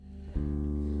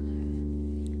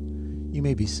You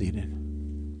may be seated.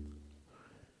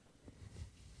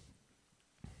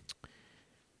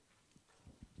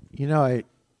 You know,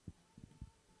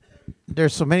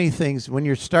 there's so many things. When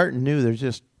you're starting new, there's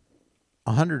just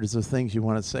hundreds of things you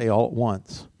want to say all at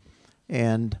once.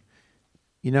 And,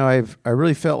 you know, I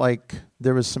really felt like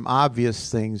there was some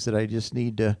obvious things that I just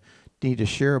need to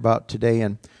share about today.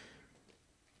 And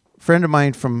a friend of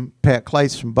mine from Pat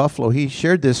Kleitz from Buffalo, he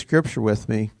shared this scripture with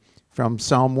me from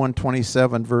Psalm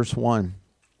 127, verse 1.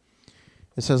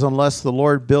 It says, "Unless the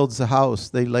Lord builds the house,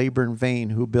 they labor in vain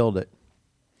who build it."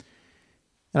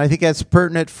 And I think that's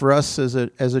pertinent for us as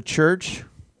a church,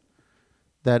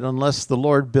 that unless the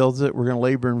Lord builds it, we're going to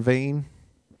labor in vain.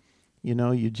 You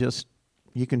know, you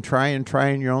can try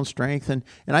in your own strength. And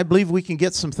I believe we can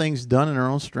get some things done in our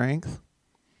own strength.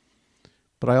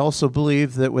 But I also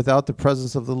believe that without the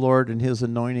presence of the Lord and His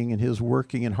anointing and His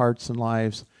working in hearts and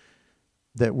lives,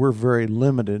 that we're very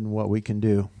limited in what we can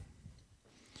do.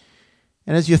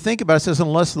 And as you think about it, it says,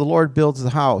 unless the Lord builds the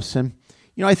house. And,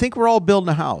 you know, I think we're all building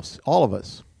a house, all of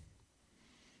us.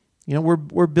 You know,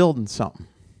 we're building something.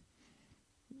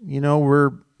 You know,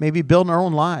 we're maybe building our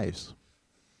own lives.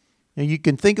 And you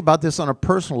can think about this on a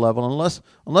personal level.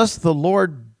 Unless the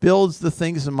Lord builds the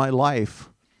things in my life,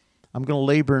 I'm going to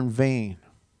labor in vain.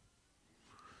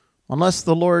 Unless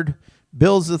the Lord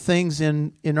builds the things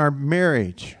in our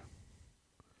marriage,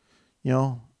 you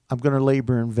know, I'm going to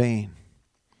labor in vain.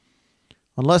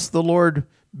 Unless the Lord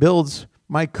builds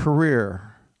my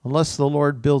career, unless the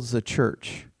Lord builds the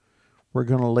church, we're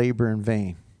going to labor in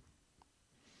vain.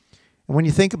 And when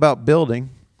you think about building,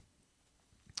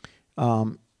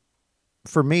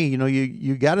 for me, you know,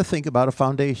 you got to think about a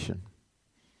foundation.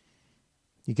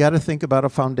 You got to think about a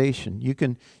foundation. You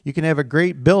can have a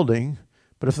great building,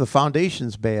 but if the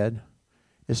foundation's bad,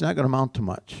 it's not going to amount to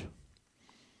much.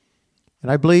 And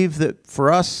I believe that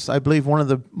for us, one of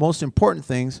the most important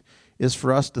things is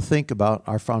for us to think about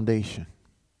our foundation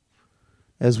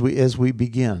as we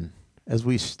begin, as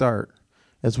we start,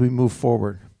 as we move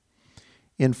forward.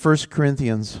 In 1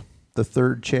 Corinthians, the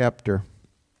 3rd chapter,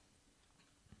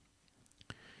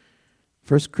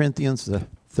 1 Corinthians, the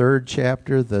 3rd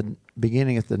chapter, the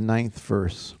beginning at the 9th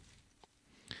verse.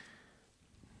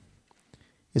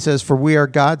 It says, "For we are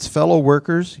God's fellow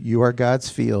workers, you are God's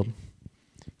field.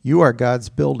 You are God's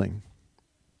building."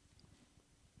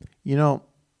 You know,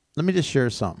 let me just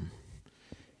share something.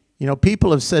 You know,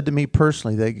 people have said to me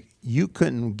personally that you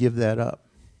couldn't give that up.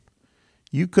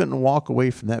 You couldn't walk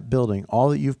away from that building, all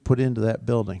that you've put into that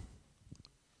building.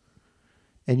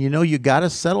 And you know, you got to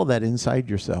settle that inside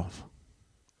yourself.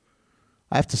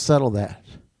 I have to settle that.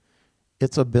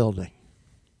 It's a building.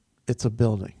 It's a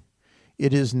building.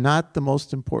 It is not the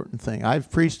most important thing. I've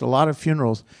preached a lot of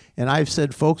funerals, and I've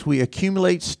said, folks, we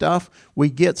accumulate stuff, we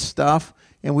get stuff,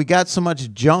 and we got so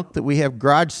much junk that we have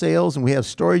garage sales, and we have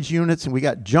storage units, and we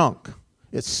got junk.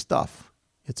 It's stuff.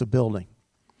 It's a building.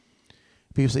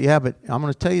 People say, yeah, but I'm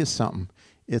going to tell you something.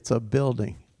 It's a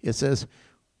building. It says,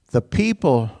 the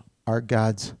people are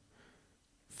God's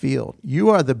field. You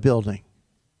are the building.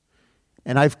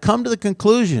 And I've come to the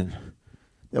conclusion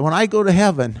that when I go to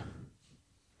heaven,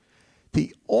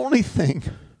 the only thing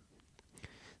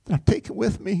that I'm taking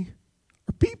with me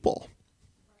are people.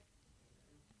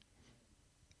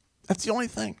 That's the only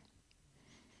thing.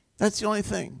 That's the only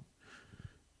thing.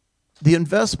 The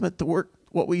investment, the work,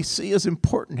 what we see as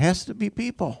important has to be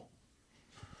people.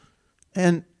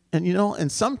 And you know,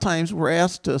 and sometimes we're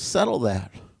asked to settle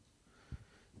that.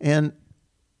 And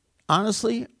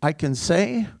honestly, I can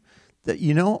say that,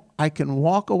 you know, I can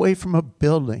walk away from a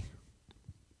building.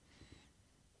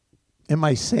 Am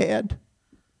I sad?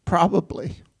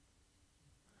 Probably.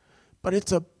 But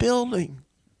it's a building.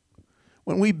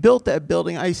 When we built that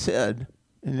building, I said,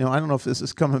 and you know, I don't know if this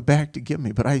is coming back to get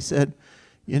me, but I said,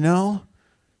 you know,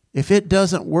 if it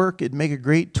doesn't work, it'd make a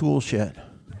great tool shed.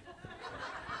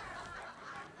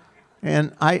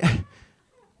 And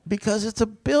because it's a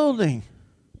building.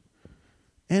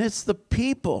 And it's the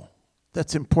people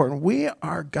that's important. We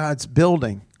are God's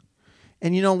building.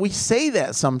 And you know, we say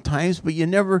that sometimes, but you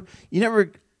never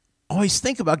always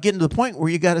think about getting to the point where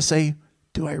you got to say,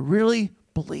 do I really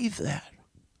believe that?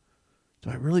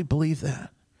 Do I really believe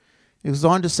that? It goes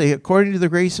on to say, according to the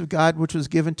grace of God which was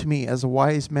given to me as a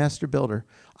wise master builder,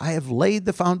 I have laid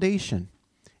the foundation,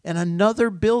 and another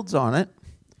builds on it.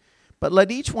 But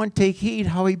let each one take heed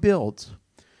how he builds.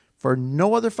 For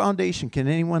no other foundation can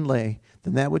anyone lay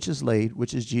than that which is laid,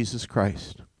 which is Jesus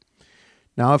Christ.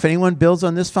 Now, if anyone builds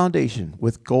on this foundation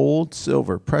with gold,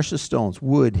 silver, precious stones,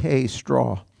 wood, hay,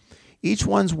 straw, each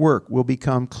one's work will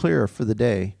become clear for the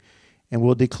day, and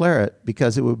will declare it,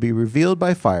 because it will be revealed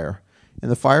by fire, And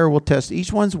the fire will test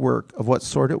each one's work of what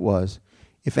sort it was.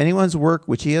 If anyone's work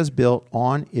which he has built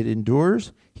on it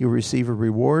endures, he will receive a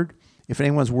reward. If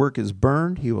anyone's work is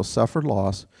burned, he will suffer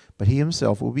loss, but he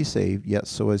himself will be saved, yet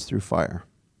so as through fire.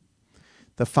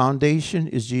 The foundation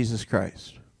is Jesus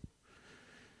Christ.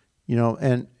 You know,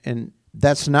 and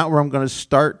that's not where I'm going to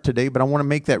start today, but I want to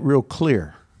make that real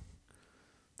clear.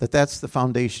 That's the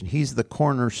foundation. He's the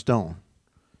cornerstone.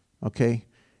 Okay?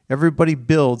 Everybody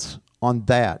builds on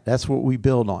that. That's what we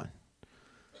build on.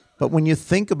 But when you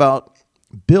think about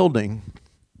building,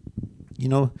 you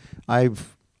know, you've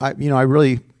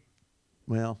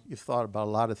thought about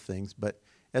a lot of things, but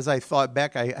as I thought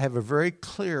back, I have a very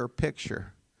clear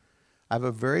picture. I have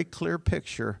a very clear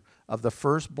picture of the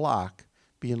first block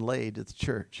being laid at the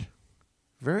church.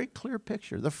 Very clear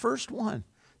picture. The first one,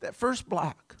 that first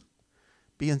block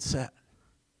being set,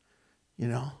 you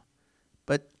know.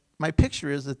 But my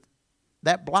picture is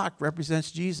that block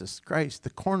represents Jesus Christ, the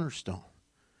cornerstone.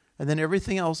 And then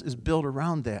everything else is built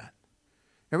around that.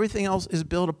 Everything else is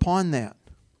built upon that.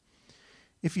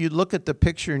 If you look at the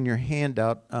picture in your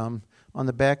handout, on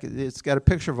the back, it's got a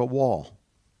picture of a wall.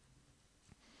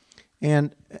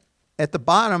 And at the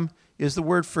bottom is the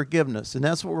word forgiveness. And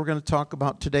that's what we're going to talk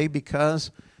about today,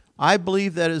 because I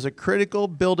believe that is a critical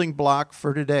building block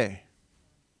for today.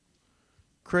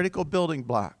 Critical building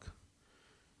block.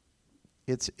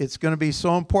 It's going to be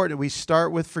so important that we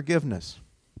start with forgiveness.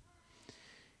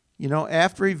 You know,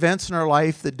 after events in our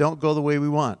life that don't go the way we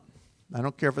want, I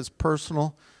don't care if it's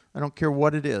personal, I don't care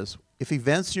what it is. If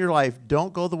events in your life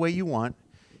don't go the way you want,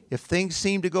 if things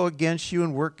seem to go against you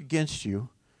and work against you,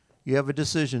 you have a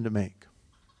decision to make.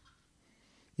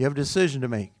 You have a decision to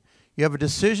make. You have a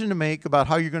decision to make about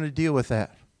how you're going to deal with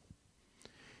that.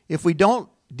 If we don't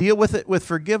deal with it with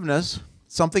forgiveness,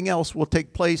 something else will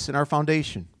take place in our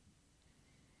foundation.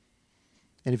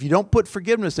 And if you don't put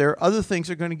forgiveness there, other things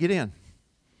are going to get in.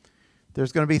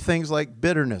 There's going to be things like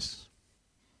bitterness,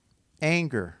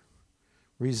 anger,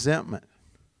 resentment,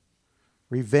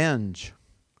 revenge.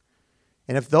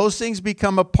 And if those things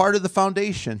become a part of the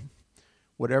foundation,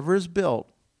 whatever is built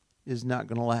is not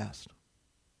going to last.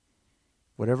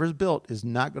 Whatever is built is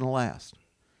not going to last.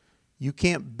 You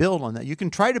can't build on that. You can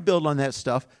try to build on that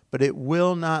stuff, but it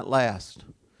will not last.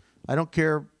 I don't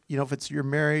care, you know, if it's your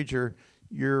marriage or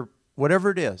your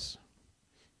whatever it is.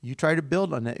 You try to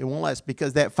build on that, it won't last,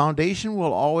 because that foundation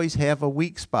will always have a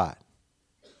weak spot.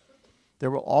 There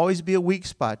will always be a weak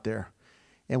spot there.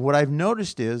 And what I've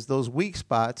noticed is those weak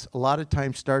spots a lot of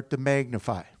times start to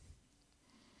magnify.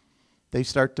 They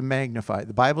start to magnify.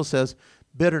 The Bible says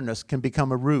bitterness can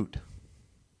become a root.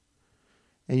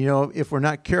 And, you know, if we're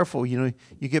not careful, you know,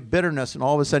 you get bitterness and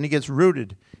all of a sudden it gets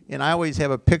rooted. And I always have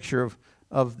a picture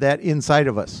of that inside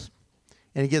of us.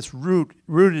 And it gets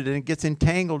rooted and it gets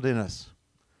entangled in us.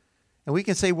 And we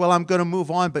can say, well, I'm going to move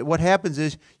on. But what happens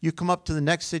is you come up to the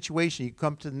next situation. You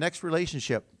come to the next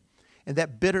relationship. And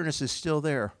that bitterness is still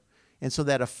there. And so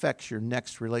that affects your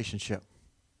next relationship.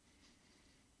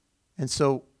 And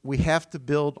so we have to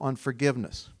build on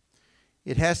forgiveness.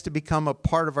 It has to become a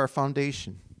part of our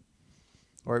foundation,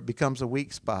 or it becomes a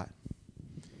weak spot.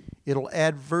 It'll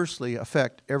adversely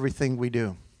affect everything we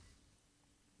do.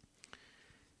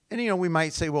 And, you know, we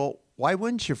might say, well, why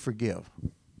wouldn't you forgive?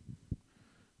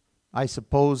 I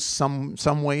suppose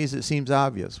some ways it seems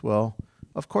obvious. Well,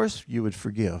 of course you would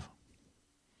forgive.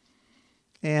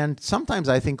 And sometimes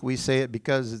I think we say it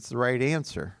because it's the right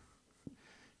answer.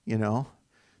 You know,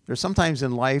 there's sometimes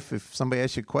in life, if somebody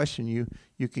asks you a question,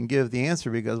 you can give the answer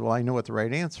because, well, I know what the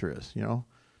right answer is, you know.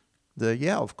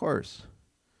 Yeah, of course.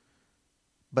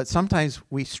 But sometimes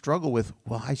we struggle with,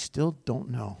 well, I still don't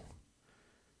know.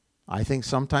 I think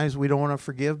sometimes we don't want to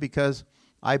forgive because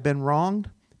I've been wronged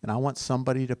and I want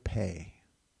somebody to pay.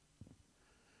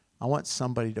 I want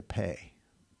somebody to pay.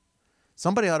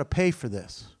 Somebody ought to pay for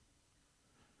this.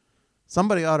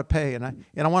 Somebody ought to pay, and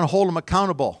I want to hold them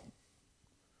accountable.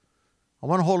 I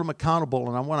want to hold them accountable,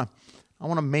 and I want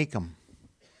to make them.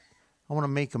 I want to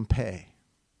make them pay.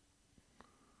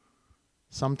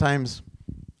 Sometimes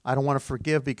I don't want to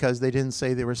forgive because they didn't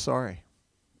say they were sorry.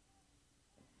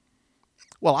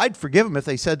 Well, I'd forgive them if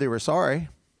they said they were sorry.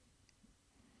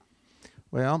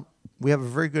 Well, we have a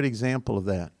very good example of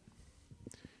that.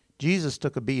 Jesus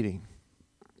took a beating.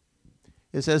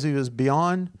 It says he was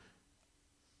beyond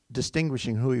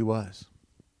distinguishing who he was.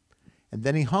 And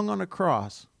then he hung on a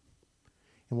cross.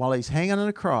 And while he's hanging on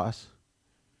the cross,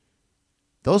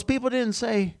 those people didn't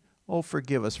say, oh,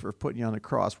 forgive us for putting you on the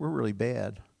cross. We're really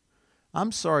bad.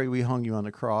 I'm sorry we hung you on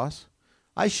the cross.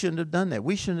 I shouldn't have done that.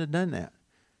 We shouldn't have done that.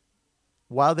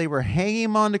 While they were hanging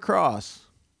him on the cross,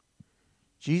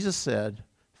 Jesus said,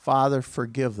 Father,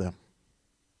 forgive them.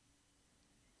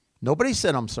 Nobody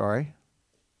said, I'm sorry.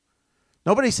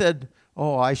 Nobody said,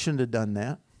 oh, I shouldn't have done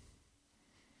that.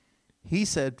 He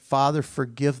said, Father,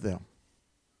 forgive them.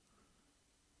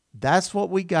 That's what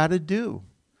we got to do.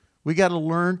 We got to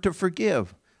learn to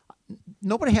forgive.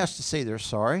 Nobody has to say they're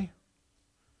sorry.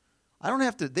 They don't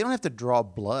have to draw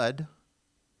blood.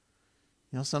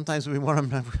 Sometimes we want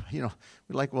them to, we're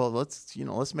like, well,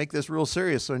 let's make this real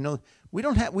serious. So no, we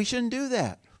shouldn't do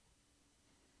that.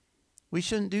 We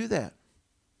shouldn't do that.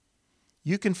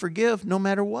 You can forgive no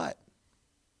matter what.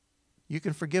 You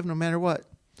can forgive no matter what.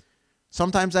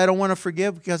 Sometimes I don't want to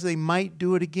forgive because they might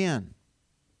do it again.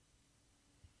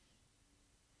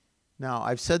 Now,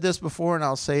 I've said this before and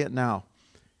I'll say it now.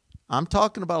 I'm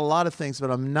talking about a lot of things, but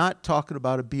I'm not talking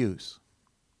about abuse.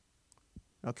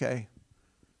 Okay?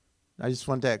 I just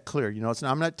want that clear.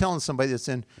 I'm not telling somebody that's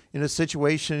in a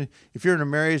situation, if you're in a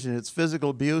marriage and it's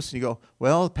physical abuse and you go,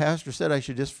 well, the pastor said I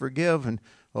should just forgive, and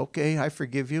okay, I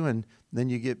forgive you, and then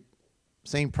you get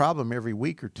same problem every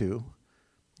week or two.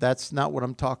 That's not what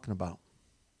I'm talking about.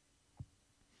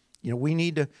 We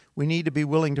need to be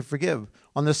willing to forgive.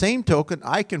 On the same token,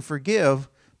 I can forgive,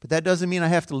 but that doesn't mean I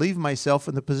have to leave myself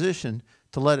in the position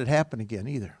to let it happen again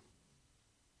either.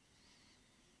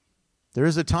 There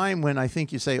is a time when I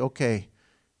think you say, okay,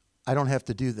 I don't have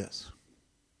to do this,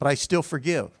 but I still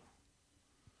forgive.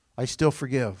 I still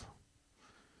forgive.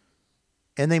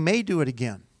 And they may do it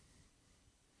again.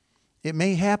 It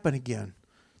may happen again.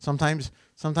 Sometimes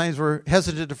we're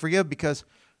hesitant to forgive because,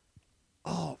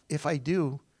 if I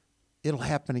do, it'll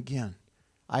happen again.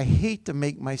 I hate to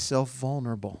make myself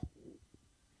vulnerable.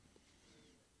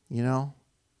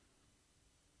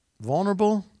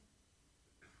 Vulnerable.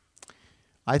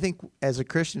 I think as a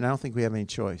Christian, I don't think we have any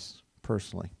choice,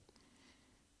 personally.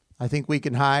 I think we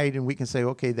can hide and we can say,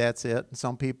 okay, that's it. And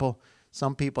some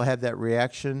people have that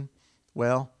reaction.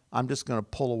 Well, I'm just going to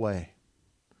pull away.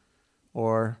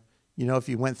 Or, if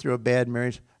you went through a bad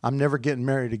marriage, I'm never getting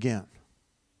married again.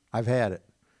 I've had it.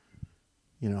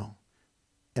 And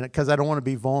because I don't want to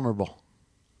be vulnerable.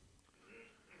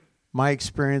 My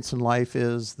experience in life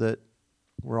is that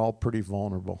we're all pretty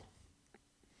vulnerable.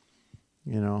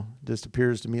 It just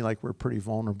appears to me like we're pretty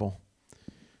vulnerable.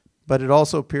 But it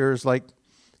also appears like,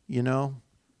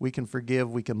 we can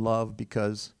forgive, we can love,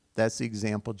 because that's the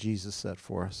example Jesus set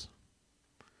for us.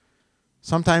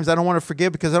 Sometimes I don't want to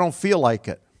forgive because I don't feel like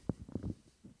it.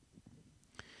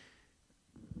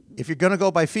 If you're going to go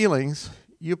by feelings,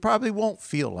 you probably won't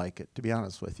feel like it, to be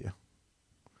honest with you.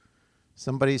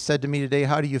 Somebody said to me today,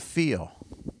 how do you feel?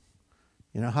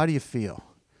 How do you feel?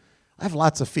 I have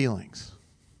lots of feelings.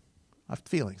 I have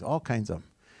feelings, all kinds of them.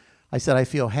 I said, I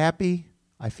feel happy,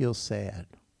 I feel sad.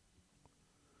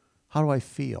 How do I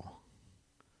feel?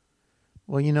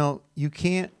 Well, you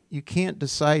can't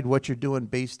decide what you're doing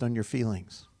based on your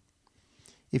feelings.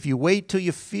 If you wait till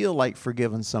you feel like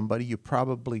forgiving somebody, you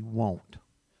probably won't.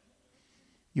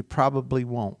 You probably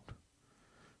won't.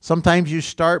 Sometimes you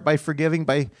start by forgiving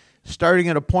by starting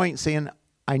at a point saying,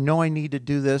 I know I need to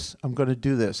do this. I'm going to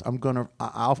do this.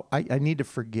 I need to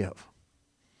forgive.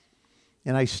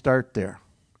 And I start there.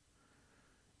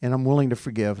 And I'm willing to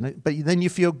forgive. But then you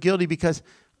feel guilty because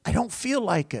I don't feel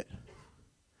like it.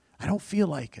 I don't feel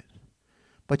like it.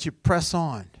 But you press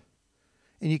on.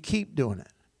 And you keep doing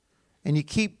it. And you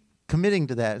keep committing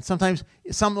to that. And sometimes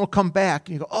something will come back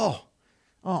and you go, oh,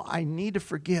 I need to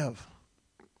forgive.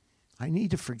 I need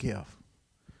to forgive.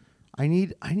 I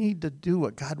need to do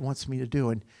what God wants me to do.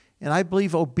 And I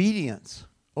believe obedience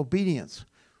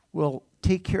will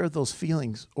take care of those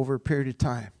feelings over a period of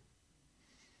time.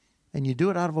 And you do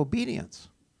it out of obedience.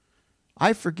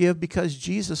 I forgive because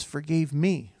Jesus forgave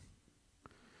me.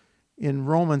 In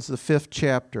Romans, the 5th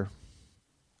chapter,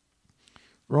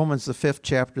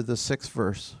 the 6th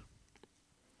verse.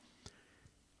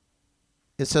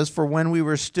 It says, for when we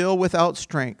were still without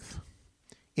strength,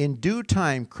 in due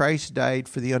time Christ died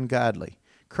for the ungodly.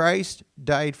 Christ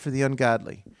died for the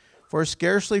ungodly. For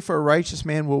scarcely for a righteous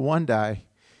man will one die,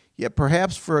 yet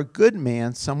perhaps for a good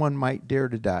man someone might dare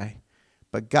to die.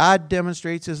 But God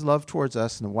demonstrates his love towards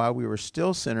us, and while we were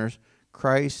still sinners,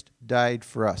 Christ died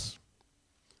for us.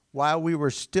 While we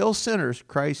were still sinners,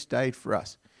 Christ died for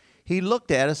us. He looked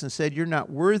at us and said, you're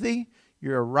not worthy,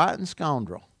 you're a rotten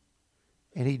scoundrel.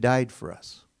 And he died for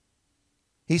us.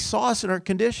 He saw us in our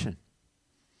condition.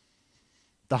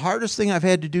 The hardest thing I've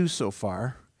had to do so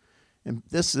far, and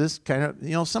this is kind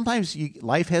of, sometimes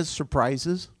life has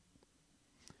surprises.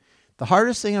 The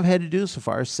hardest thing I've had to do so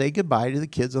far is say goodbye to the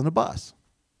kids on the bus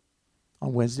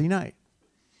on Wednesday night.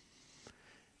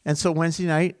 And so Wednesday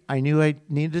night, I knew I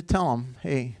needed to tell them,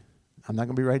 hey, I'm not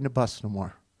going to be riding the bus no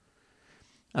more.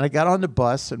 And I got on the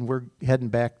bus, and we're heading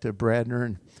back to Bradner,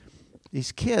 and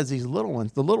these kids, these little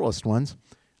ones, the littlest ones,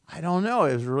 I don't know,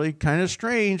 it was really kind of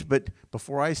strange, but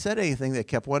before I said anything, they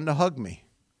kept wanting to hug me.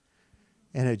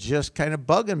 And it just kind of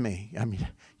bugging me. I mean,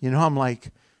 I'm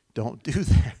like, don't do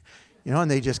that. And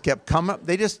they just kept coming up.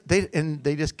 They just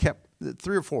kept,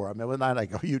 3 or 4 of them. It was not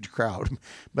like a huge crowd,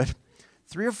 but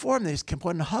 3 or 4 of them, they just kept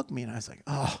wanting to hug me. And I was like,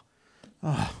 oh.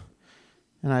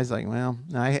 And I was like, well,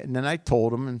 and then I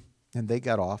told them, and they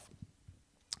got off.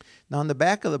 Now, on the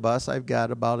back of the bus, I've got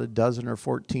about a dozen or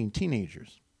 14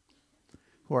 teenagers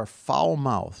who are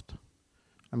foul-mouthed.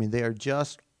 I mean, they are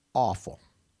just awful.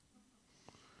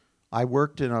 I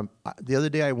worked the other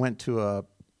day I went to a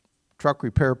truck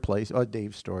repair place. Oh,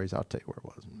 Dave's Stories, I'll tell you where it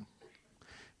was.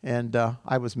 And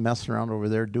I was messing around over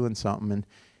there doing something, and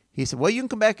he said, well, you can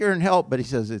come back here and help, but he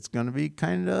says, it's going to be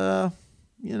kind of,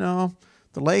 the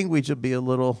language will be a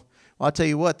little, well, I'll tell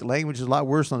you what, the language is a lot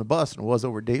worse on the bus than it was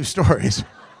over Dave's Stories.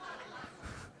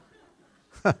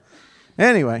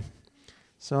 Anyway,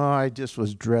 so I just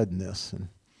was dreading this. And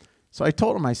so I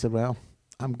told him, I said, well,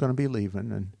 I'm going to be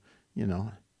leaving,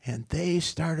 and they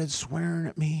started swearing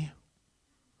at me.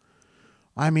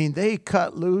 I mean, they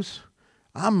cut loose.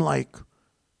 I'm like,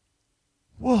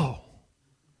 whoa.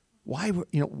 Why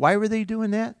were they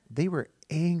doing that? They were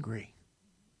angry.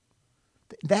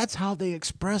 That's how they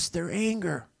expressed their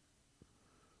anger.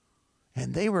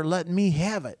 And they were letting me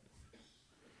have it.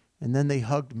 And then they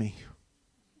hugged me.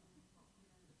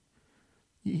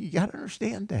 You got to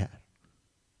understand that.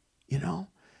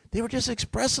 They were just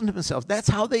expressing themselves. That's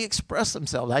how they express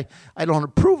themselves. I don't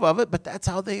approve of it, but that's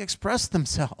how they express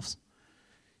themselves.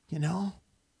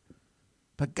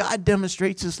 But God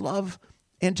demonstrates his love,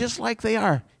 and just like they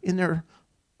are in their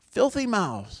filthy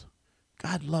mouths,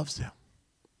 God loves them.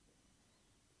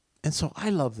 And so I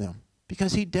love them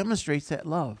because he demonstrates that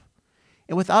love.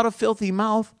 And without a filthy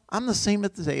mouth, I'm the same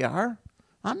as they are.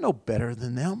 I'm no better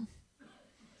than them.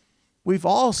 We've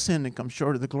all sinned and come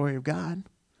short of the glory of God.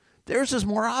 Theirs is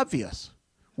more obvious.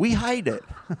 We hide it.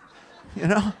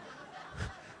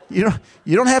 You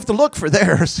don't have to look for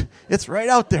theirs. It's right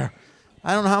out there.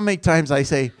 I don't know how many times I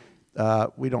say,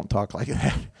 we don't talk like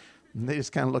that. And they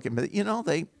just kind of look at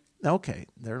me. Okay.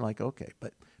 They're like, okay.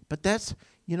 But that's,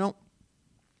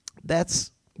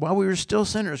 that's while we were still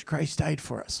sinners, Christ died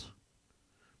for us.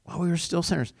 While we were still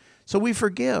sinners. So we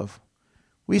forgive.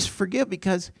 We forgive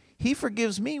because he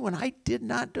forgives me when I did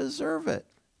not deserve it.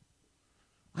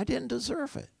 I didn't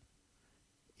deserve it.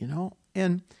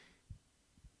 And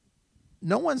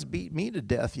no one's beat me to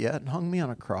death yet and hung me on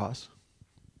a cross.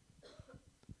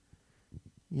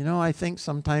 I think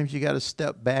sometimes you got to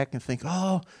step back and think,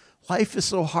 oh, life is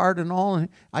so hard and all. And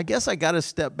I guess I got to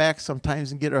step back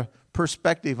sometimes and get a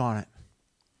perspective on it.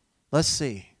 Let's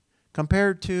see.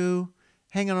 Compared to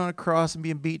hanging on a cross and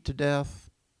being beat to death,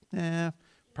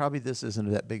 probably this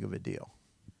isn't that big of a deal.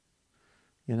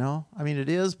 It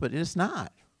is, but it's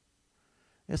not.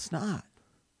 It's not.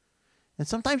 And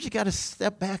sometimes you got to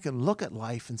step back and look at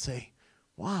life and say,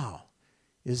 wow,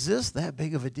 is this that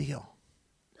big of a deal?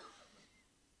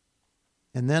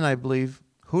 And then I believe,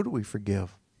 who do we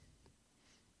forgive?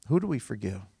 Who do we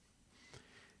forgive?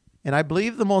 And I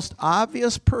believe the most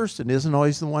obvious person isn't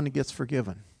always the one that gets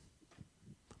forgiven.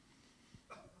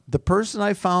 The person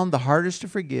I found the hardest to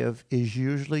forgive is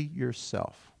usually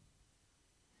yourself.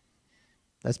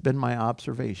 That's been my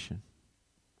observation.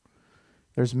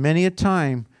 There's many a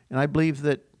time, and I believe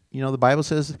that, the Bible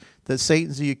says that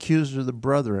Satan's the accuser of the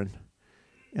brethren.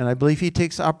 And I believe he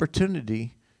takes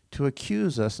opportunity to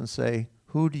accuse us and say,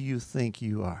 who do you think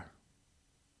you are?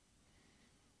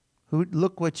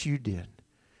 Look what you did.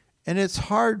 And it's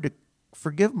hard to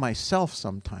forgive myself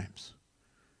sometimes.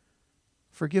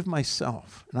 Forgive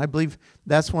myself. And I believe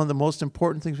that's one of the most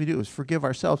important things we do is forgive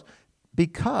ourselves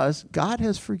because God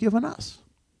has forgiven us.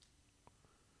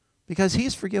 Because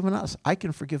he's forgiven us, I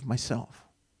can forgive myself.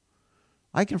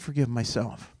 I can forgive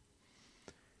myself.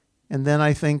 And then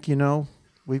I think,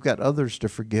 we've got others to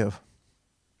forgive.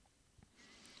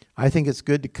 I think it's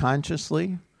good to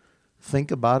consciously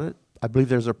think about it. I believe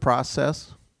there's a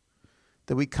process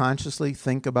that we consciously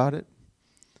think about it.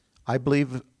 I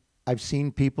believe I've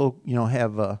seen people,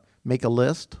 make a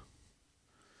list,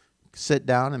 sit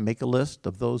down and make a list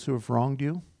of those who have wronged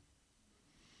you.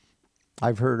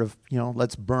 I've heard of,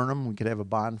 let's burn them. We could have a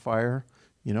bonfire.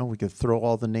 We could throw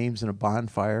all the names in a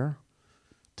bonfire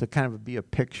to kind of be a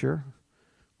picture.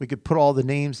 We could put all the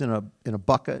names in a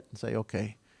bucket and say,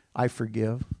 okay, I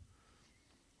forgive.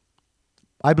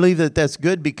 I believe that that's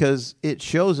good because it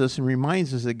shows us and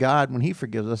reminds us that God, when he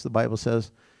forgives us, the Bible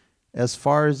says, as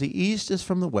far as the east is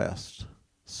from the west,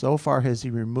 so far has he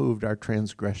removed our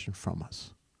transgression from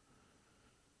us.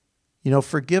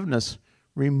 Forgiveness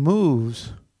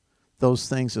removes those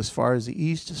things as far as the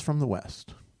east is from the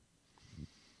west.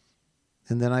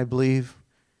 And then I believe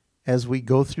as we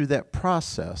go through that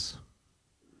process,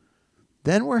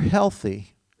 then we're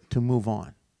healthy to move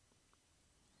on.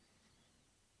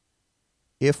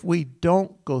 If we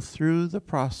don't go through the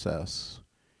process,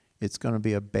 it's going to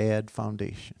be a bad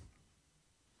foundation.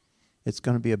 It's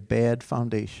going to be a bad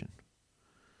foundation.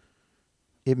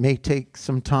 It may take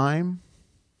some time.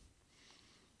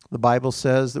 The Bible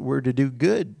says that we're to do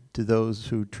good to those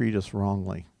who treat us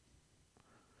wrongly.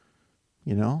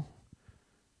 You know?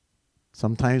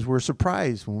 Sometimes we're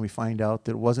surprised when we find out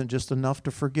that it wasn't just enough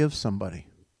to forgive somebody.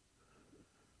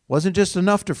 Wasn't just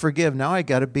enough to forgive. Now I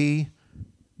got to be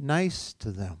nice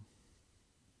to them.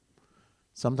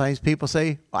 Sometimes people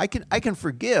say, I can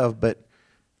forgive, but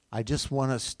I just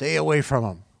want to stay away from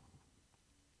them.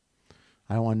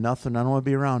 I don't want nothing. I don't want to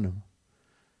be around them.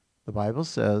 The Bible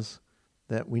says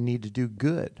that we need to do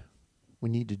good. We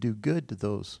need to do good to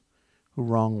those who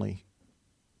wrongly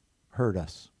hurt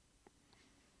us.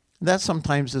 That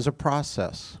sometimes is a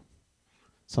process.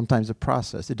 Sometimes a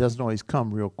process. It doesn't always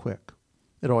come real quick.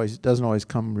 It doesn't always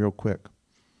come real quick.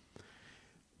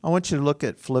 I want you to look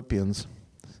at Philippians,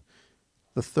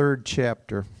 the 3rd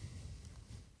chapter,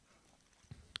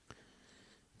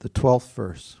 the 12th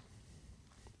verse.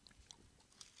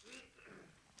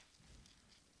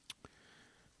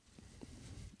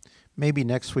 Maybe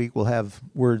next week we'll have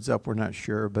words up, we're not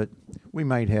sure, but we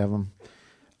might have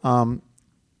them.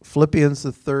 Philippians,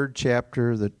 the 3rd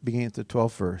chapter, that beginning at the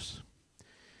 12th verse.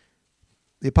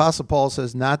 The Apostle Paul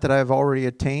says, not that I have already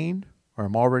attained or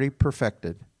am already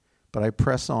perfected, but I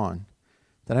press on,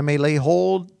 that I may lay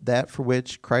hold that for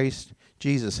which Christ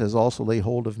Jesus has also laid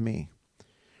hold of me.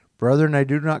 Brethren, I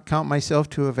do not count myself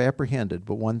to have apprehended,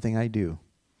 but one thing I do,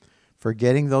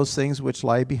 forgetting those things which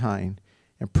lie behind,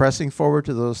 and pressing forward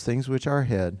to those things which are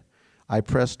ahead, I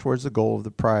press towards the goal of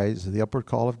the prize of the upward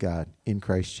call of God in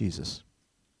Christ Jesus.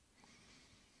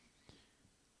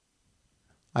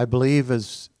 I believe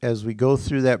as we go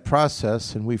through that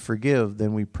process and we forgive,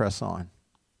 then we press on.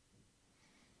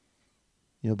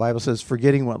 You know, the Bible says,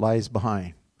 forgetting what lies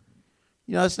behind.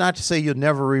 You know, it's not to say you'll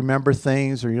never remember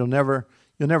things or you'll never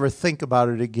think about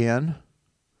it again.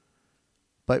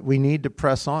 But we need to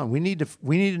press on. We need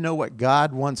to know what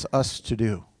God wants us to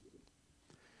do.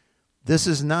 This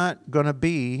is not going to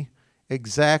be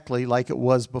exactly like it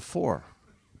was before.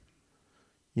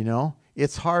 You know,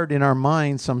 it's hard in our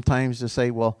minds sometimes to say,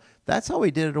 well, that's how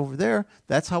we did it over there.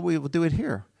 That's how we will do it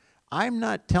here. I'm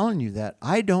not telling you that.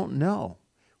 I don't know.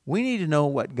 We need to know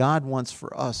what God wants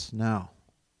for us now.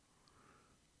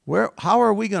 How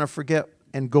are we going to forget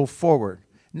and go forward?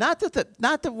 Not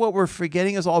that what we're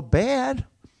forgetting is all bad,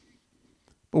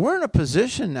 but we're in a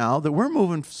position now that we're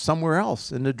moving somewhere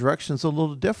else and the direction's a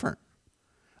little different.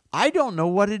 I don't know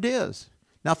what it is.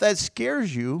 Now, if that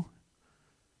scares you,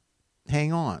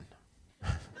 hang on.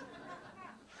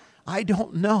 I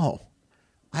don't know.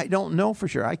 I don't know for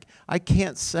sure. I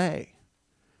can't say.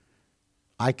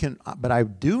 But I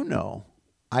do know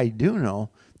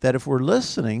that if we're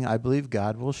listening, I believe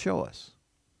God will show us.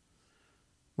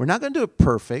 We're not going to do it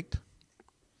perfect.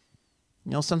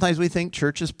 You know, sometimes we think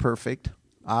church is perfect.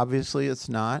 Obviously, it's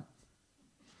not.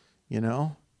 You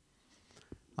know,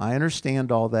 I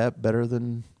understand all that better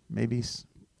than maybe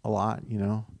a lot, you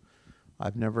know.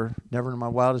 I've never in my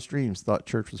wildest dreams thought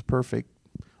church was perfect,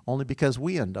 only because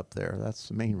we end up there. That's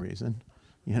the main reason,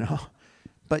 you know.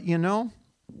 But, you know,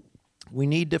 we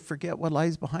need to forget what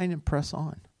lies behind and press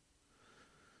on.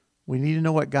 We need to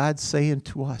know what God's saying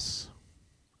to us.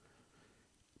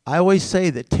 I always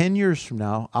say that 10 years from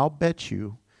now, I'll bet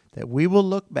you that we will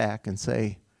look back and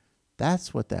say,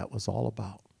 that's what that was all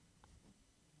about.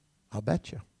 I'll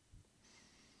bet you.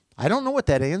 I don't know what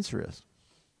that answer is,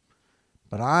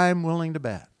 but I'm willing to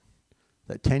bet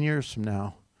that 10 years from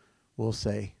now, we'll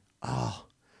say, oh,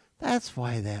 that's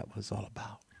why that was all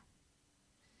about.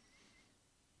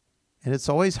 And it's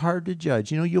always hard to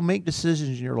judge. You know, you'll make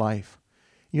decisions in your life.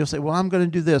 You'll say, well, I'm going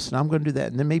to do this and I'm going to do that.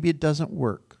 And then maybe it doesn't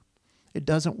work. It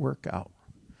doesn't work out.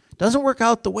 It doesn't work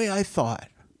out the way I thought.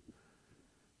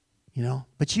 You know,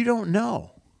 but you don't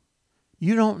know.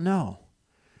 You don't know.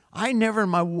 I never in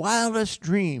my wildest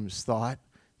dreams thought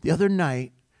the other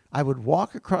night I would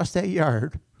walk across that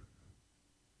yard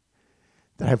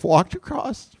that I've walked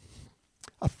across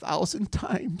 1,000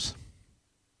 times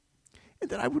and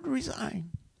that I would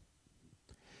resign.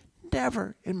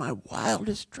 Never in my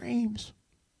wildest dreams.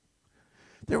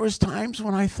 There was times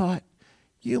when I thought,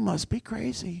 you must be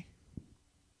crazy.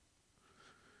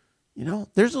 You know,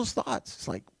 there's those thoughts. It's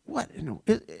like, what? You know,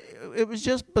 it was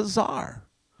just bizarre.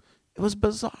 It was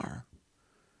bizarre.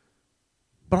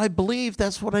 But I believed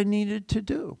that's what I needed to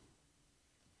do.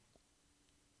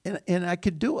 And I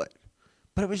could do it.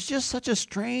 But it was just such a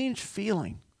strange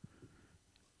feeling.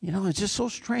 You know, it's just so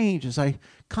strange as I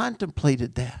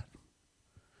contemplated that.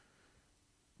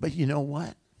 But you know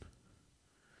what?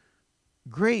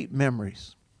 Great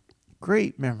memories.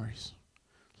 Great memories.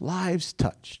 Lives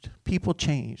touched. People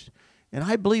changed. And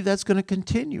I believe that's going to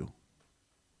continue.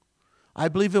 I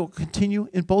believe it will continue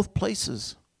in both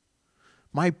places.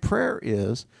 My prayer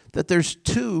is that there's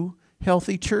 2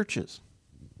 healthy churches.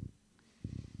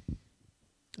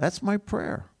 That's my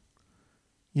prayer.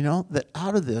 You know, that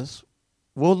out of this,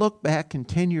 we'll look back in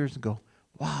 10 years and go,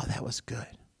 wow, that was good.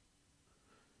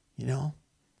 You know?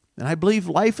 And I believe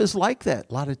life is like that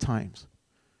a lot of times.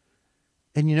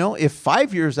 And you know, if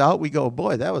 5 years out we go,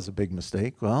 boy, that was a big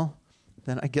mistake, well,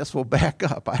 then I guess we'll back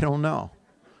up. I don't know.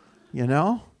 You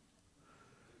know?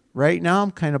 Right now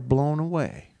I'm kind of blown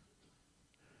away.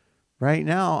 Right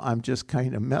now I'm just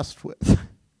kind of messed with.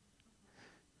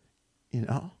 You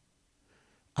know?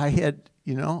 I had,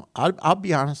 you know, I'll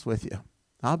be honest with you.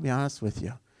 I'll be honest with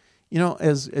you. You know,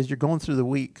 as you're going through the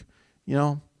week, you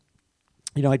know,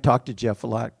 I talk to Jeff a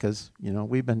lot because, you know,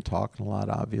 we've been talking a lot,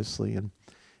 obviously, and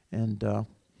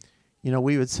you know,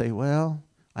 we would say, well,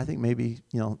 I think maybe,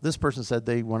 you know, this person said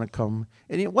they want to come,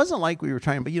 and it wasn't like we were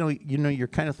trying, but you know, you're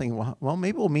kind of thinking, well,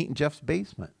 maybe we'll meet in Jeff's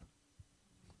basement.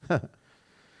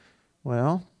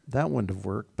 Well, that wouldn't have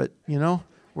worked, but you know,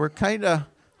 we're kind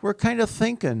of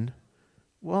thinking,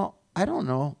 well, I don't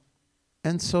know.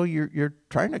 And so you're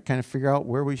trying to kind of figure out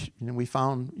where you know, we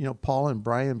found, you know, Paul and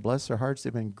Brian, bless their hearts,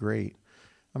 they've been great.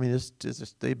 I mean,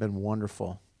 they've been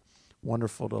wonderful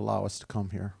to allow us to come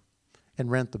here and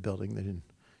rent the building. They didn't,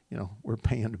 you know, we're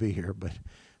paying to be here, but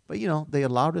you know, they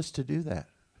allowed us to do that.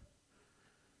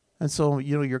 And so,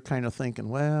 you know, you're kind of thinking,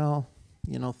 well,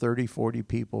 you know, 30, 40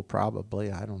 people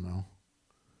probably, I don't know.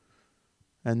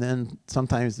 And then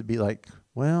sometimes it'd be like,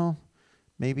 well,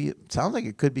 maybe it sounds like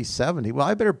it could be 70. Well,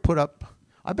 I better put up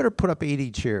 80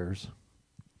 chairs.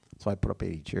 So I put up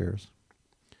 80 chairs.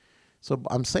 So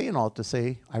I'm saying all to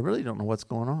say, I really don't know what's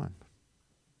going on.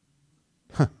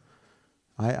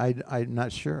 I'm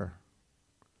not sure.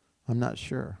 I'm not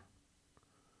sure.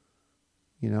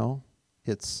 You know,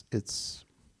 it's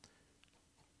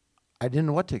I didn't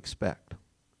know what to expect.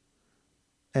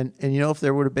 And you know, if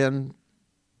there would have been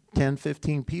 10,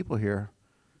 15 people here,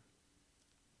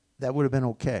 that would have been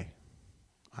okay.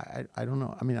 I don't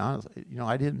know. I mean, honestly, you know,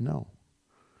 I didn't know.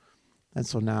 And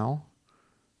so now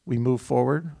we move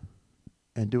forward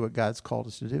and do what God's called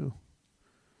us to do.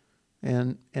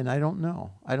 And I don't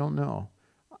know. I don't know.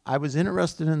 I was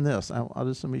interested in this. I'll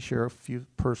just let me share a few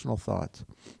personal thoughts.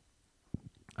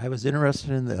 I was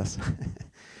interested in this.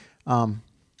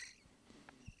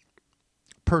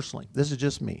 Personally, this is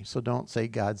just me, so don't say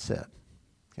God said.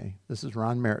 Okay, this is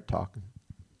Ron Merritt talking.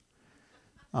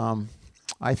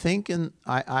 I think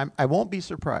I won't be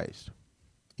surprised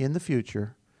in the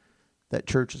future that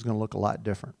church is going to look a lot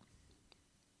different.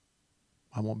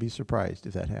 I won't be surprised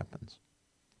if that happens.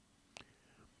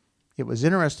 It was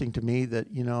interesting to me that,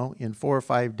 you know, in 4 or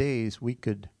 5 days we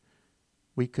could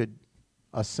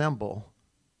assemble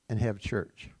and have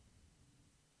church.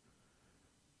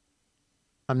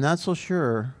 I'm not so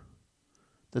sure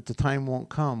that the time won't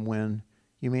come when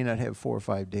you may not have 4 or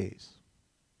 5 days.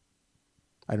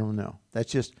 I don't know.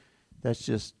 That's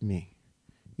just me.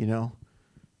 You know,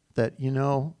 that, you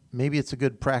know, maybe it's a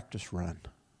good practice run.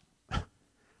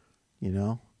 You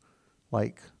know,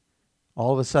 like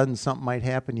all of a sudden something might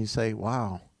happen. You say,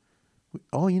 wow,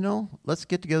 you know, let's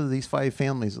get together these 5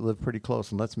 families that live pretty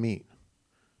close and let's meet,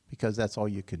 because that's all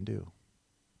you can do.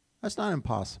 That's not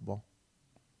impossible.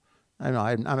 I know,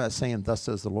 I'm not saying thus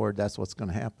says the Lord, that's what's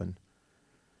going to happen.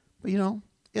 But, you know,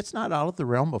 it's not out of the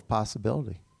realm of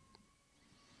possibility.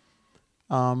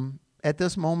 At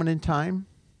this moment in time,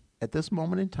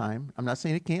 I'm not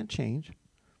saying it can't change.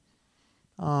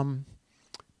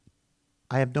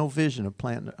 I have no vision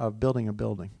of building a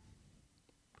building.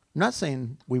 I'm not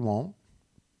saying we won't.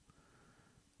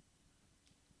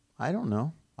 I don't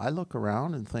know. I look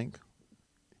around and think,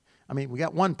 I mean, we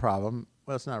got one problem.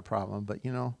 Well, it's not a problem, but,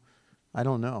 you know, I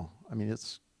don't know. I mean,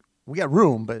 we got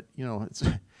room, but, you know, it's,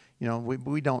 you know,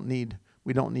 we don't need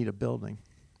a building.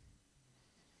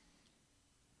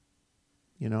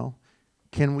 You know,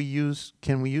 can we use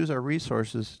our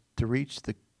resources to reach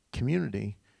the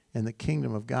community and the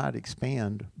kingdom of God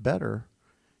expand better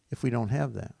if we don't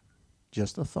have that?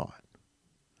 Just a thought.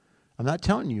 I'm not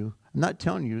telling you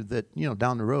that, you know,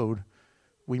 down the road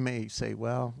we may say,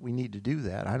 well, we need to do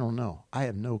that. I don't know. I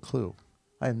have no clue.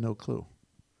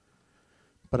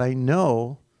 But I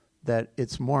know that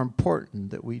it's more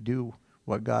important that we do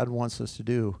what God wants us to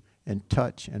do and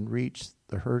touch and reach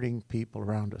the hurting people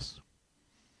around us.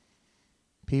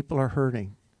 People are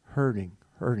hurting,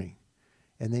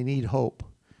 and they need hope.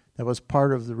 That was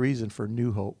part of the reason for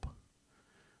New Hope.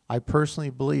 I personally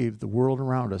believe the world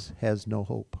around us has no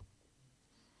hope.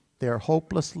 They are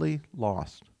hopelessly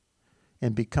lost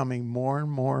and becoming more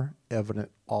and more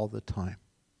evident all the time.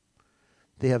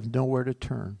 They have nowhere to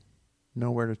turn,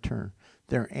 nowhere to turn.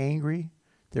 They're angry,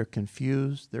 they're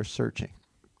confused, they're searching.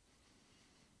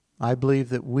 I believe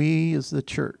that we as the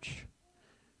church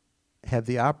have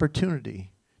the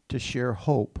opportunity to share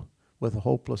hope with a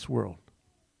hopeless world.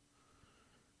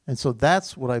 And so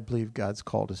that's what I believe God's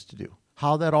called us to do.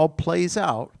 How that all plays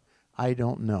out, I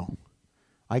don't know.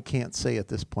 I can't say at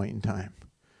this point in time.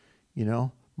 You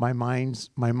know, my mind's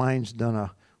done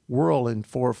a whirl in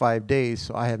 4 or 5 days,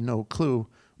 so I have no clue,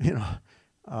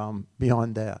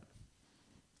 beyond that.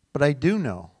 But I do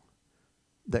know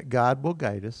that God will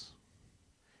guide us.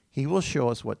 He will show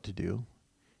us what to do.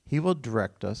 He will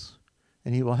direct us,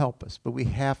 and He will help us. But we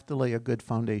have to lay a good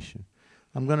foundation.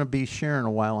 I'm going to be sharing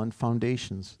a while on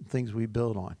foundations, things we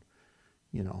build on.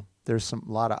 You know, there's a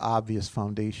lot of obvious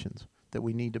foundations that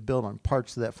we need to build on,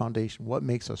 parts of that foundation. What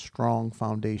makes a strong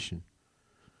foundation?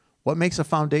 What makes a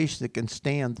foundation that can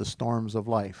stand the storms of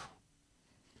life?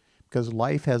 Because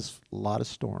life has a lot of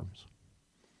storms.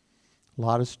 A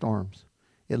lot of storms.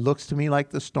 It looks to me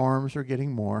like the storms are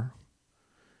getting more.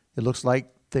 It looks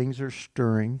like things are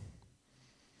stirring.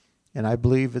 And I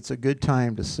believe it's a good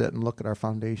time to sit and look at our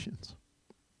foundations.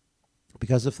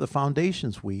 Because if the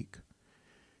foundation's weak,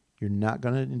 you're not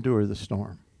going to endure the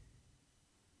storm.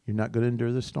 You're not going to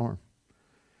endure the storm.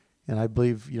 And I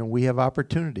believe, we have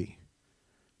opportunity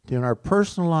to, in our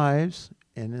personal lives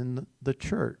and in the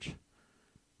church,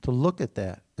 to look at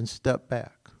that and step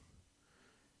back.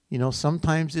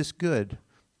 Sometimes it's good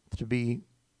to be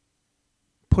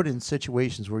put in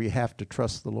situations where you have to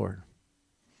trust the Lord.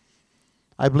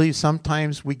 I believe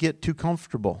sometimes we get too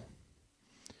comfortable.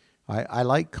 I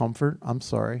like comfort. I'm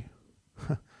sorry.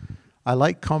 I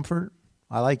like comfort.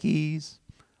 I like ease.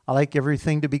 I like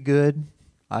everything to be good.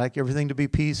 I like everything to be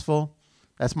peaceful.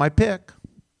 That's my pick.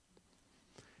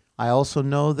 I also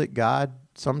know that God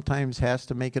sometimes has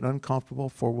to make it uncomfortable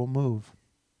before we'll move.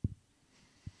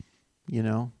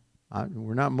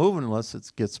 We're not moving unless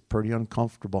it gets pretty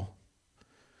uncomfortable.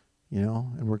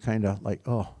 And we're kind of like,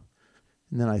 oh.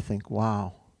 And then I think,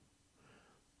 wow.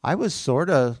 I was sort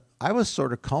of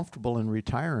comfortable in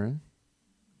retiring.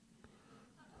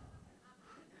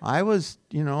 I was,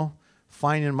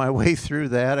 finding my way through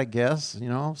that, I guess,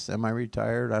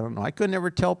 semi-retired. I don't know. I could never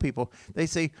tell people. They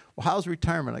say, well, how's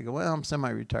retirement? I go, well, I'm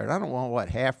semi-retired. I don't know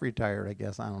half retired, I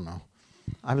guess. I don't know.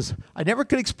 I never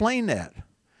could explain that.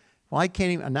 Well, I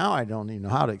can't even, now I don't even know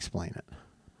how to explain it.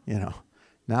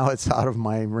 Now it's out of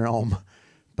my realm.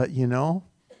 But,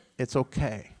 it's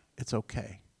okay. It's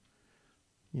okay.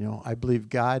 I believe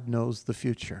God knows the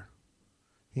future.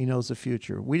 He knows the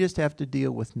future. We just have to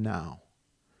deal with now.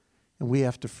 And we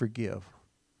have to forgive.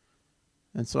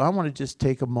 And so I want to just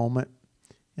take a moment,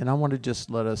 and I want to just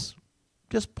let us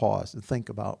just pause and think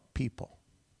about people.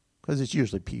 Because it's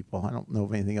usually people. I don't know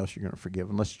of anything else you're going to forgive,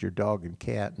 unless it's your dog and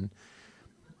cat. And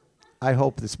I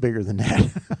hope it's bigger than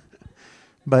that.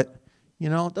 But,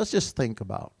 let's just think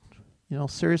about,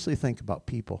 seriously think about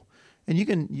people. And you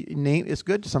can name, it's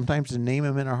good sometimes to name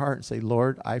them in our heart and say,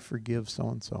 Lord, I forgive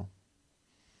so-and-so.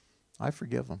 I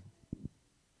forgive them.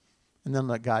 And then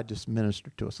let God just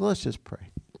minister to us. So let's just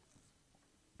pray.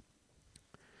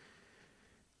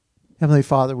 Heavenly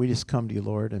Father, we just come to you,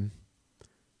 Lord. And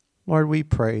Lord, we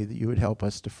pray that you would help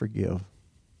us to forgive.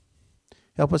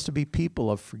 Help us to be people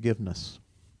of forgiveness.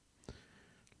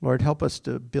 Lord, help us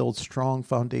to build strong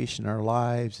foundation in our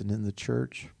lives and in the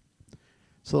church.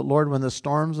 So that, Lord, when the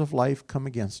storms of life come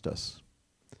against us,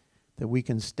 that we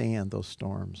can stand those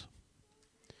storms.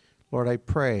 Lord, I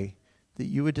pray that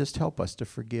you would just help us to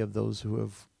forgive those who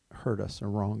have hurt us or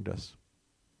wronged us.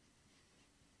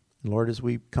 And Lord, as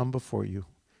we come before you,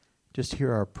 just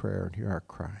hear our prayer and hear our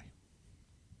cry.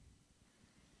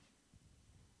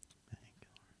 Thank you,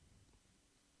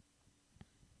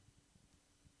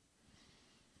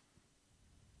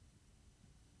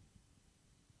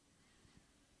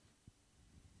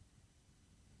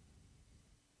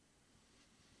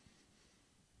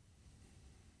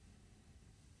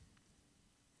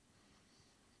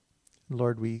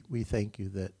 Lord, we thank you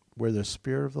that where the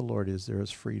Spirit of the Lord is, there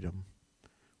is freedom.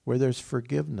 Where there's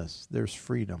forgiveness, there's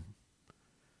freedom.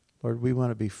 Lord, we want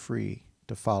to be free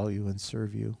to follow you and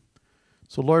serve you.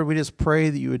 So, Lord, we just pray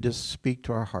that you would just speak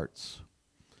to our hearts.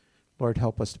 Lord,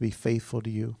 help us to be faithful to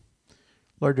you.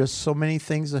 Lord, there's so many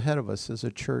things ahead of us as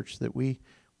a church that we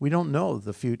don't know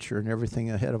the future and everything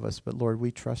ahead of us, but Lord,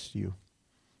 we trust you.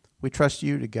 We trust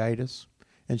you to guide us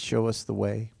and show us the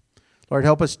way. Lord,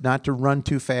 help us not to run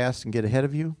too fast and get ahead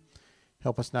of you.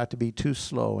 Help us not to be too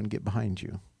slow and get behind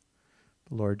you.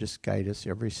 But Lord, just guide us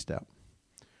every step.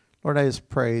 Lord, I just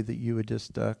pray that you would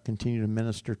just continue to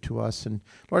minister to us. And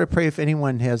Lord, I pray if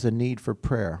anyone has a need for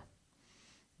prayer,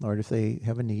 Lord, if they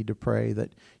have a need to pray,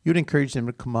 that you'd encourage them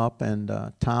to come up. And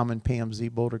Tom and Pam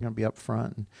Zebold are going to be up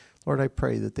front. And Lord, I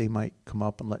pray that they might come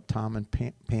up and let Tom and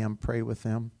Pam pray with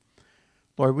them.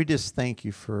 Lord, we just thank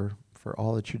you for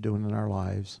all that you're doing in our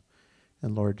lives.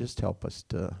 And Lord, just help us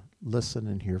to listen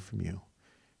and hear from you.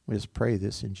 We just pray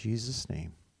this in Jesus'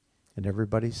 name. And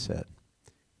everybody said,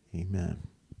 amen.